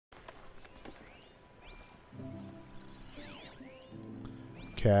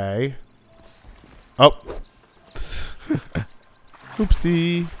Okay. Oh.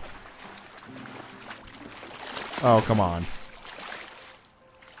 Oopsie. Oh, come on.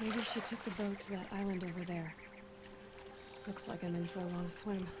 Maybe she took the boat to that island over there. Looks like I'm in for a long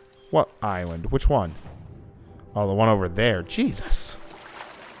swim. What island? Which one? Oh, the one over there. Jesus.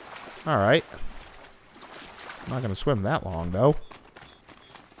 Alright. I'm not going to swim that long, though.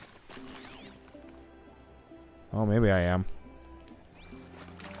 Oh, maybe I am.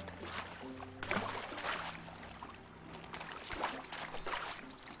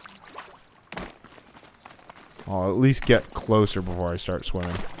 I'll at least get closer before I start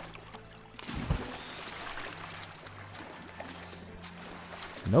swimming.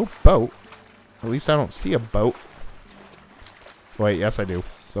 No boat. At least I don't see a boat. Wait, yes I do.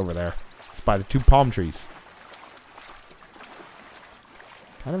 It's over there. It's by the 2 palm trees.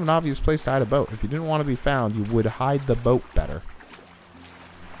 Kind of an obvious place to hide a boat. If you didn't want to be found, you would hide the boat better.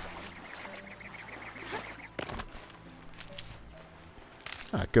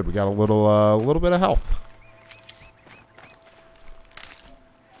 Ah, good. We got a little bit of health.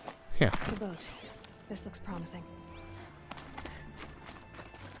 Yeah. The boat. This looks promising.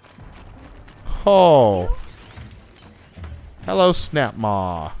 Oh. Hello,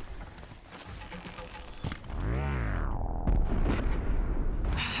 Snapmaw.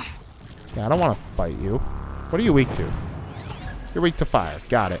 Yeah, I don't want to fight you. What are you weak to? You're weak to fire.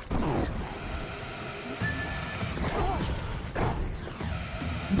 Got it.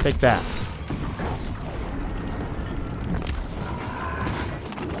 Take that.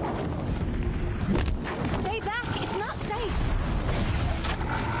 Stay back. It's not safe.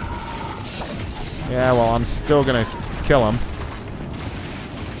 Yeah, well, I'm still gonna kill him.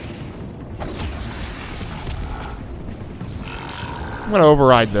 I'm gonna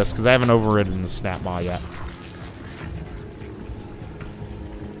override this because I haven't overridden the Snapmaw yet.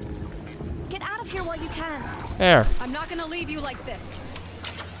 Get out of here while you can. There. I'm not gonna leave you like this.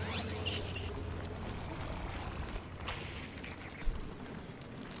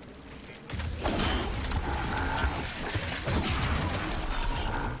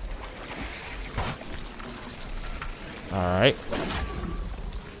 Alright.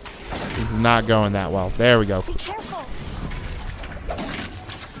 This is not going that well. There we go. Be careful.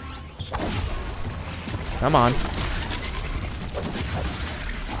 Come on.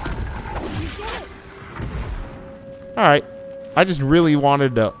 Alright. I just really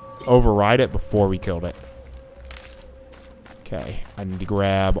wanted to override it before we killed it. Okay. I need to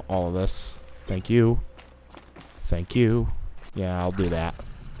grab all of this. Thank you. Thank you. Yeah, I'll do that.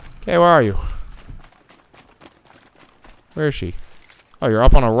 Okay, where are you? Where is she? Oh, you're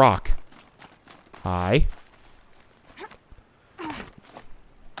up on a rock. Hi.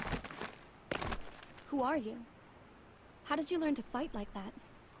 Who are you? How did you learn to fight like that?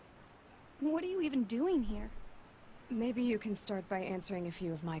 What are you even doing here? Maybe you can start by answering a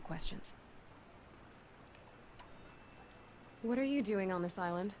few of my questions. What are you doing on this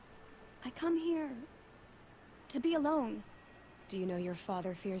island? I come here to be alone. Do you know your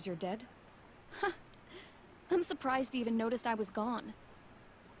father fears you're dead? I'm surprised he even noticed I was gone.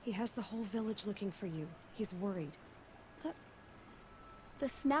 He has the whole village looking for you. He's worried. The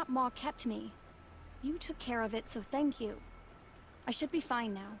Snapmaw kept me. You took care of it, so thank you. I should be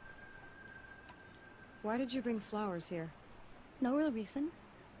fine now. Why did you bring flowers here? No real reason.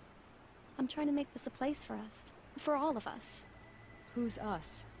 I'm trying to make this a place for us. For all of us. Who's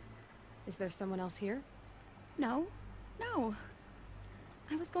us? Is there someone else here? No. No.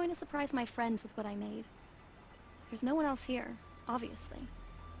 I was going to surprise my friends with what I made. There's no one else here, obviously.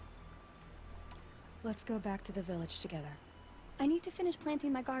 Let's go back to the village together. I need to finish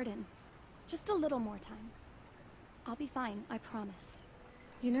planting my garden. Just a little more time. I'll be fine, I promise.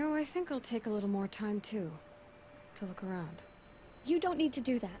 You know, I think I'll take a little more time too. To look around. You don't need to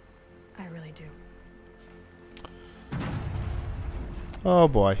do that. I really do. Oh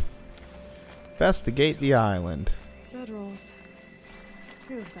boy. Investigate the island. Bedrolls.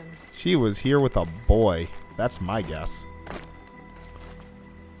 2 of them. She was here with a boy. That's my guess.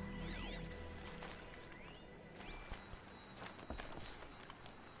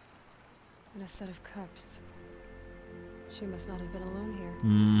 And a set of cups. She must not have been alone here.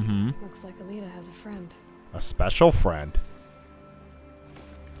 Mm-hmm. Looks like Alita has a friend. A special friend.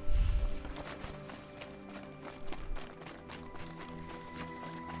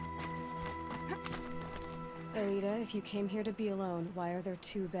 Alita, if you came here to be alone, why are there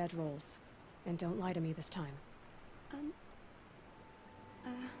 2 bedrolls? And don't lie to me this time.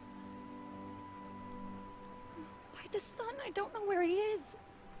 By the sun, I don't know where he is.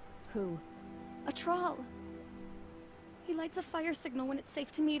 Who? A troll. He lights a fire signal when it's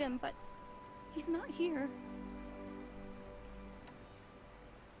safe to meet him, but he's not here.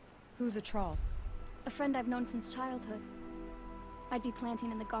 Who's a troll? A friend I've known since childhood. I'd be planting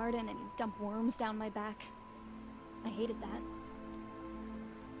in the garden and he'd dump worms down my back. I hated that.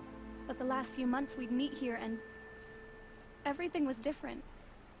 But the last few months we'd meet here and everything was different.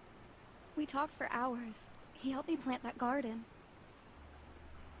 We talked for hours. He helped me plant that garden.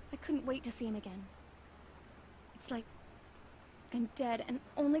 I couldn't wait to see him again. It's like I'm dead and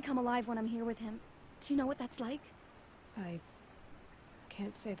only come alive when I'm here with him. Do you know what that's like? I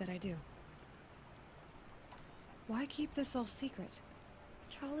can't say that I do. Why keep this all secret?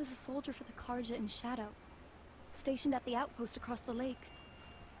 Thrall is a soldier for the Karja in Shadow, stationed at the outpost across the lake.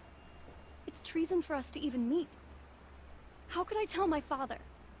 It's treason for us to even meet. How could I tell my father?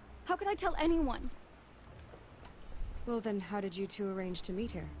 How could I tell anyone? Well then, how did you two arrange to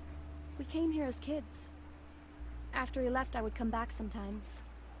meet here? We came here as kids. After he left, I would come back sometimes.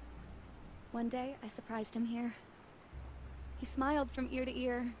 One day, I surprised him here. He smiled from ear to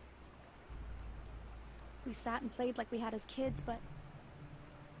ear. We sat and played like we had as kids, but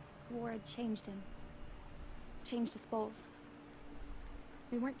war had changed him. Changed us both.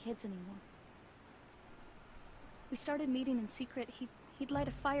 We weren't kids anymore. We started meeting in secret. He'd light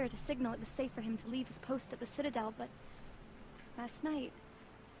a fire to signal it was safe for him to leave his post at the Citadel, but last night...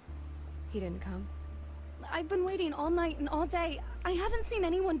 He didn't come? I've been waiting all night and all day. I haven't seen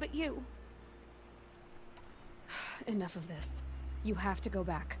anyone but you. Enough of this. You have to go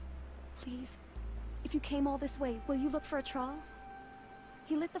back. Please. If you came all this way, will you look for a Thrall?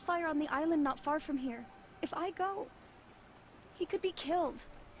 He lit the fire on the island not far from here. If I go, he could be killed.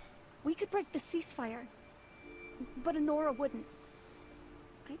 We could break the ceasefire. But Honora wouldn't.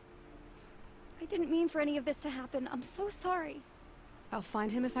 I didn't mean for any of this to happen. I'm so sorry. I'll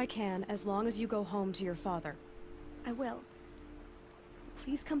find him if I can, as long as you go home to your father. I will.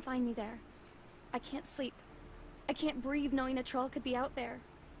 Please come find me there. I can't sleep. I can't breathe knowing a Thrall could be out there,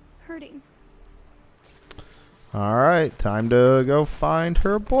 hurting. Alright, time to go find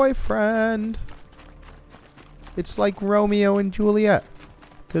her boyfriend. It's like Romeo and Juliet.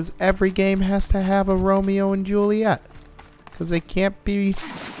 Because every game has to have a Romeo and Juliet. Because they can't be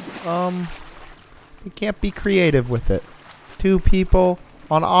creative with it. Two people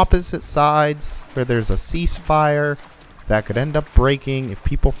on opposite sides where there's a ceasefire that could end up breaking if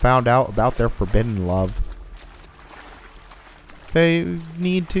people found out about their forbidden love. They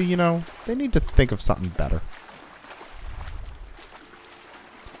need to, you know, they need to think of something better.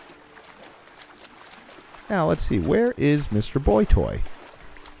 Now, let's see. Where is Mr. Boy Toy?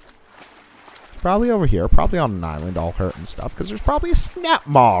 Probably over here. Probably on an island all hurt and stuff. Because there's probably a snap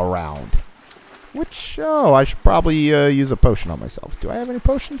maw around. Which, oh, I should probably use a potion on myself. Do I have any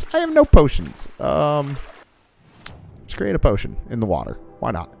potions? I have no potions. Let's create a potion in the water.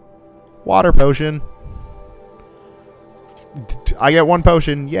 Why not? Water potion. I get one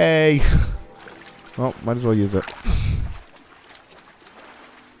potion. Yay. Well, might as well use it.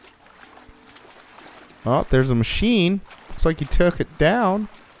 Oh, there's a machine. Looks like you took it down.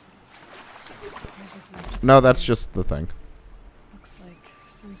 No, that's just the thing. Looks like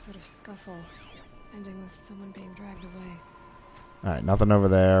some sort of scuffle, ending with someone being dragged away. Alright, nothing over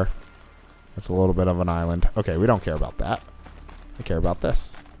there. That's a little bit of an island. Okay, we don't care about that. I care about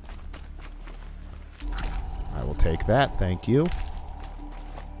this. I will take that, thank you.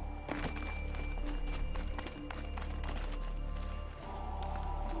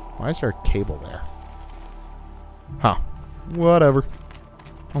 Why is there a cable there? Huh. Whatever.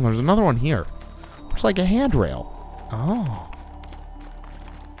 Oh, there's another one here. Looks like a handrail. Oh.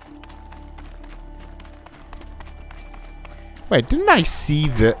 Wait, didn't I see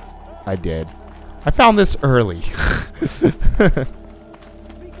that? I did. I found this early. Who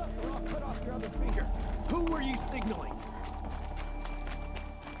were you signaling?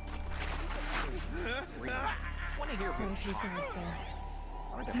 Quite a few guards there.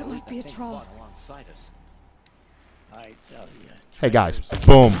 That must be a Thrall. I tell you. Hey guys,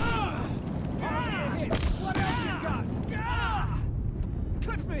 boom. What else you got? Ah!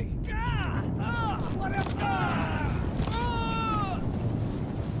 Cut me! Ah! What else?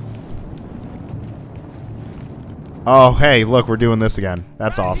 Oh, hey, look, we're doing this again.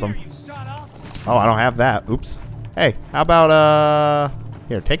 That's awesome. Oh, I don't have that. Oops. Hey, how about,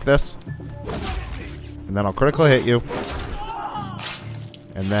 here, take this. And then I'll critically hit you.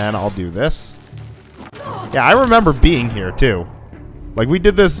 And then I'll do this. Yeah, I remember being here, too. Like, we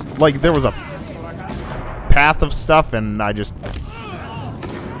did this, like, there was a path of stuff, and I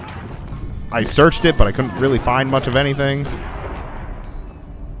searched it, but I couldn't really find much of anything.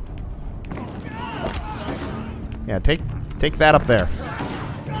 Yeah, take Take that up there.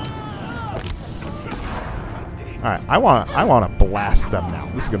 Alright, I wanna blast them now.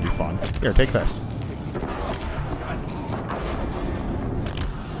 This is gonna be fun. Here, take this.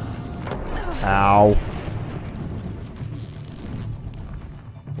 Ow.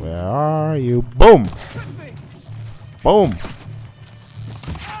 Where are you? Boom! Boom!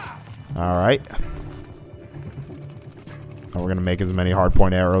 Alright. Oh, we're gonna make as many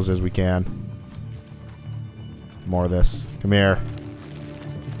hardpoint arrows as we can. More of this. Come here.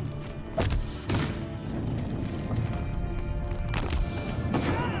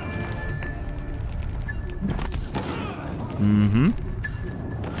 Mm-hmm.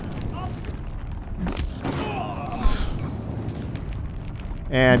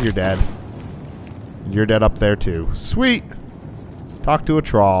 And you're dead. You're dead up there too. Sweet! Talk to a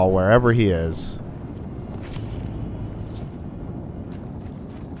troll wherever he is.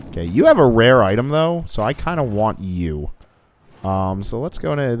 Okay, you have a rare item though, so I kind of want you. So let's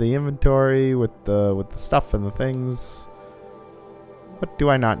go into the inventory with the stuff and the things. What do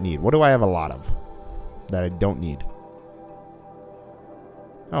I not need? What do I have a lot of that I don't need?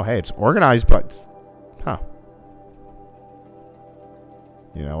 Oh, hey, it's organized, but... Huh.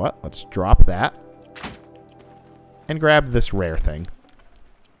 You know what? Let's drop that. And grab this rare thing.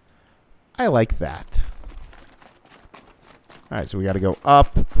 I like that. Alright, so we gotta go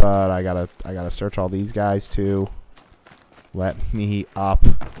up, but I gotta search all these guys too. Let me up.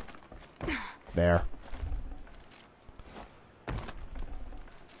 There.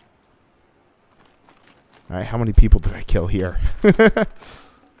 Alright, how many people did I kill here?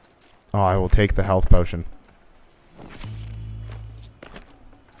 Oh, I will take the health potion.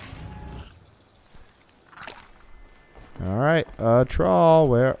 Alright, troll,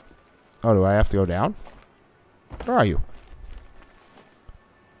 where... Oh, do I have to go down? Where are you?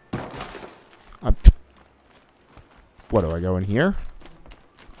 What, do I go in here?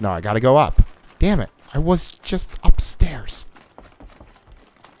 No, I gotta go up. Damn it, I was just upstairs.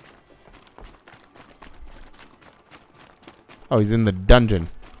 Oh, he's in the dungeon.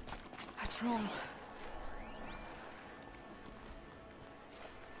 A troll.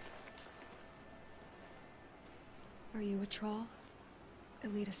 Are you a troll?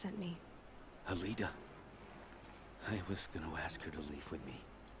 Alita sent me. Alita? I was gonna ask her to leave with me.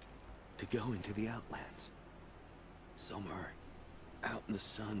 To go into the Outlands. Somewhere out in the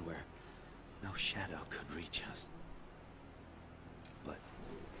sun where no shadow could reach us. But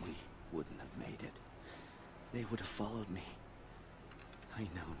we wouldn't have made it. They would have followed me. I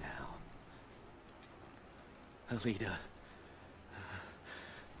know now. Alita,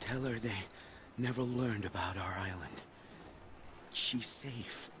 tell her they never learned about our island. She's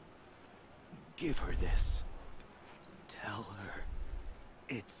safe. Give her this. Tell her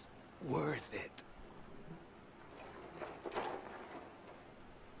it's worth it.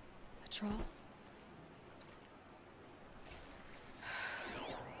 A troll?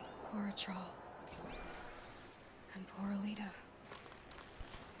 Poor troll. And poor Alita.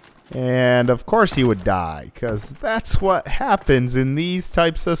 And of course he would die, because that's what happens in these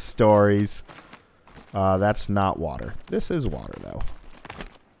types of stories. That's not water. This is water, though.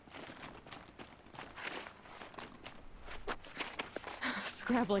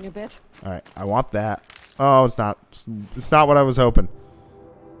 Scrabbling a bit. Alright, I want that. Oh, it's not. It's not what I was hoping.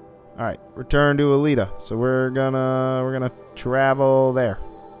 Alright, return to Alita. So we're gonna travel there.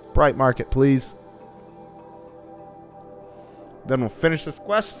 Bright Market, please. Then we'll finish this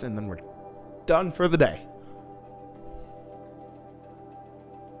quest, and then we're done for the day.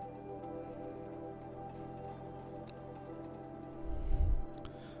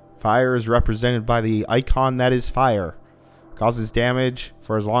 Fire is represented by the icon that is fire. Causes damage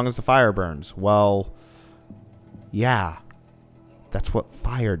for as long as the fire burns. Well, yeah. That's what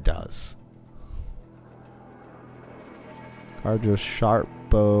fire does. Carjo's sharp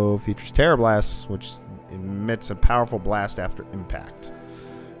bow features Terror Blast, which emits a powerful blast after impact.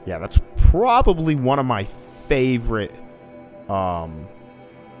 Yeah, that's probably one of my favorite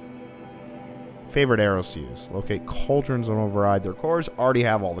arrows to use. Locate cauldrons and override their cores. Already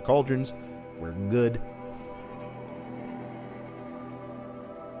have all the cauldrons. We're good.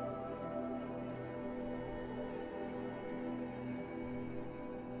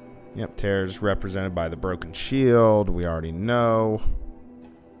 Yep, Terror is represented by the broken shield. We already know.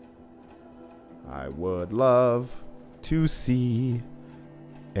 I would love to see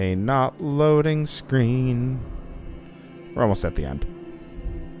a not loading screen. We're almost at the end.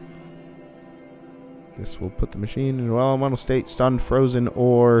 This will put the machine in an elemental state, stunned, frozen,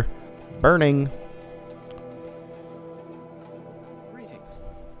 or burning. Greetings.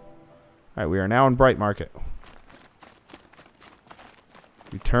 Alright, we are now in Bright Market.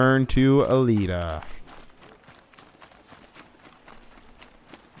 return to Alita.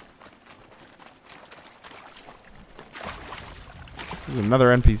 There's another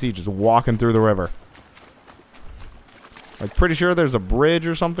NPC just walking through the river. Like, pretty sure there's a bridge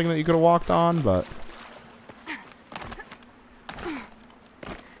or something that you could have walked on, but...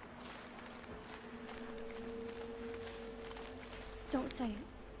 Don't say it.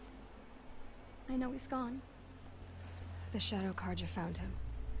 I know he's gone. The Shadow Carja found him.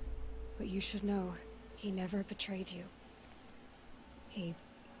 But you should know, he never betrayed you. He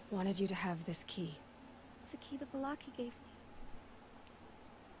wanted you to have this key. It's a key to the lock he gave me.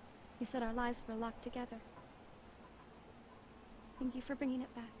 He said our lives were locked together. Thank you for bringing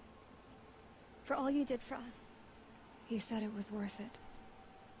it back. For all you did for us. He said it was worth it.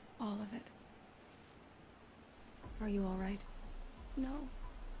 All of it. Are you all right? No.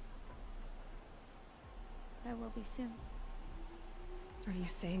 But I will be soon. Are you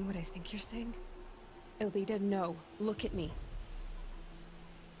saying what I think you're saying? Alita, no. Look at me.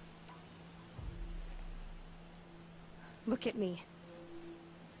 Look at me.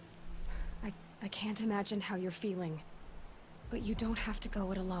 I can't imagine how you're feeling. But you don't have to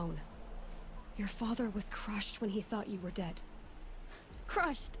go it alone. Your father was crushed when he thought you were dead.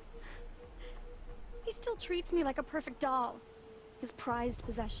 Crushed. He still treats me like a perfect doll. His prized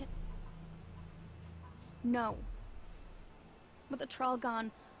possession. No. With the Troll gone,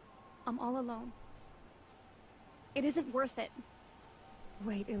 I'm all alone. It isn't worth it.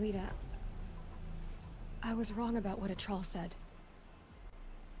 Wait, Alita. I was wrong about what a troll said.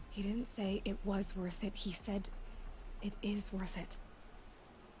 He didn't say it was worth it. He said it is worth it.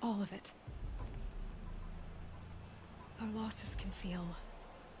 All of it. Our losses can feel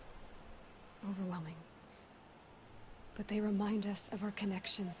overwhelming. But they remind us of our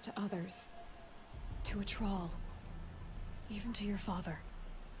connections to others. To a troll. Even to your father.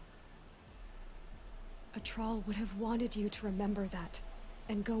 A troll would have wanted you to remember that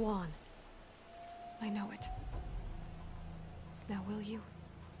and go on. I know it. Now will you?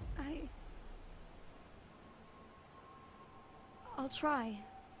 I'll try.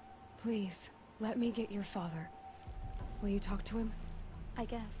 Please, let me get your father. Will you talk to him? I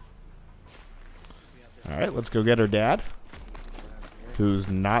guess. Alright, let's go get her dad. Who's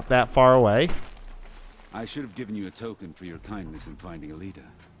not that far away. I should have given you a token for your kindness in finding Alita.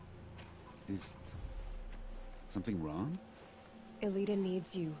 Is something wrong? Alita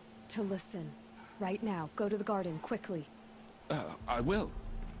needs you to listen. Right now. Go to the garden, quickly. I will.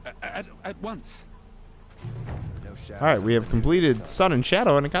 At once. Alright, we have completed Sun and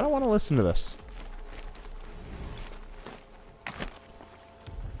Shadow, and I kind of want to listen to this. There's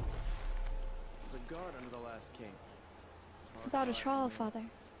a guard under the last king. It's about a troll, Father.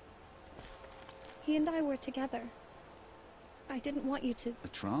 He and I were together. I didn't want you to... A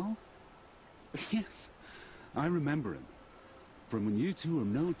troll? Yes, I remember him. From when you two were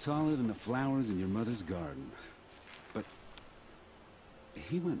no taller than the flowers in your mother's garden. But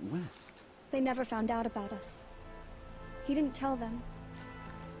he went west. They never found out about us. He didn't tell them.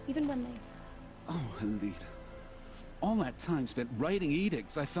 Even when they... Oh, Alita. All that time spent writing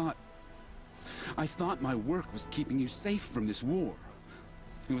edicts, I thought my work was keeping you safe from this war.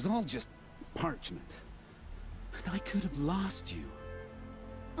 It was all just parchment. And I could have lost you.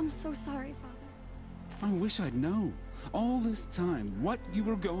 I'm so sorry, Father. I wish I'd known all this time what you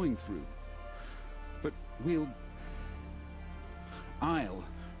were going through. But I'll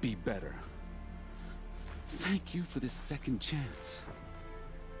be better. Thank you for this second chance.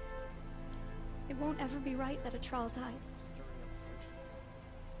 It won't ever be right that a troll died.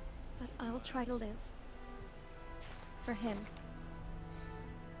 But I'll try to live. For him.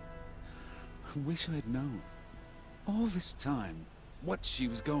 I wish I'd known all this time what she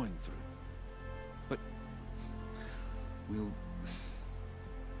was going through. But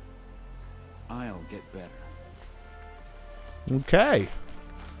I'll get better. Okay.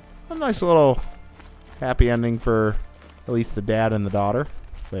 A nice little happy ending for at least the dad and the daughter.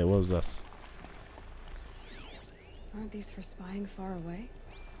 Wait, what was this? Aren't these for spying far away?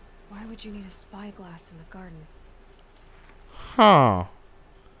 Why would you need a spyglass in the garden? Huh.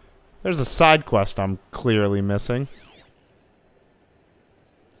 There's a side quest I'm clearly missing.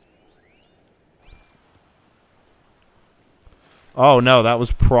 Oh, no, that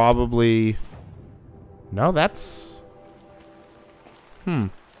was probably... No, that's...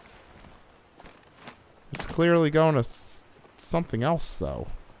 It's clearly going to something else, though.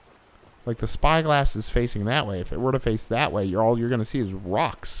 Like, the spyglass is facing that way. If it were to face that way, all you're going to see is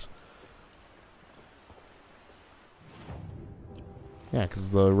rocks. Yeah,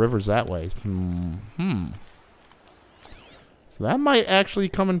 because the river's that way. So that might actually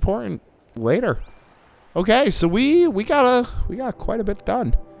come important later. Okay, so we got quite a bit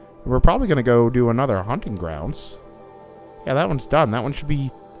done. We're probably gonna go do another hunting grounds. Yeah, that one's done. That one should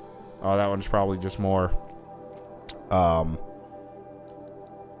be. Oh, that one's probably just more. Oh,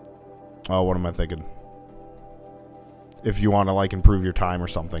 what am I thinking? If you want to like improve your time or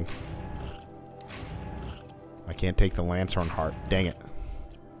something. I can't take the Lanthorn heart. Dang it.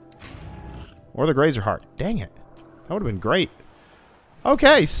 Or the Grazer heart. Dang it. That would have been great.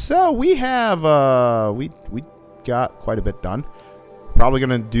 Okay, so we have we got quite a bit done. Probably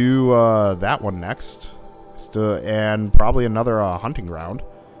gonna do that one next, and probably another hunting ground,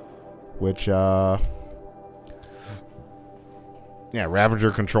 which yeah, Ravager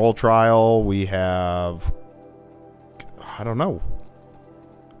control trial. We have I don't know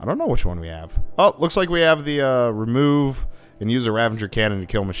which one we have. Oh, looks like we have the remove and use a Ravager cannon to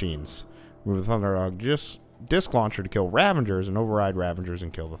kill machines. Remove the Thunderdog disc launcher to kill Ravengers and override Ravengers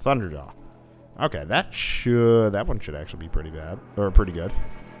and kill the Thunderjaw. Okay, that one should actually be pretty bad or pretty good.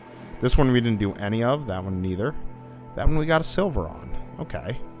 This one we didn't do any of. That one neither. That one we got a silver on.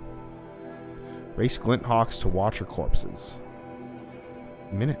 Okay. Race Glinthawks to Watcher Corpses.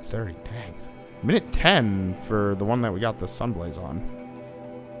 Minute 30. Dang. Minute 10 for the one that we got the Sunblaze on.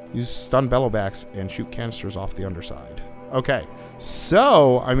 Use stun bellowbacks and shoot canisters off the underside. Okay.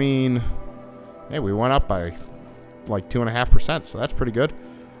 So, I mean, hey, we went up by like 2.5%, so that's pretty good.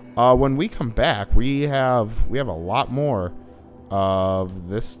 When we come back, we have a lot more of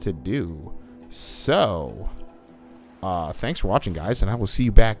this to do. So, thanks for watching, guys, and I will see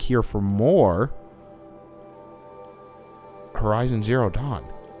you back here for more Horizon Zero Dawn.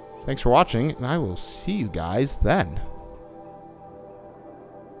 Thanks for watching, and I will see you guys then.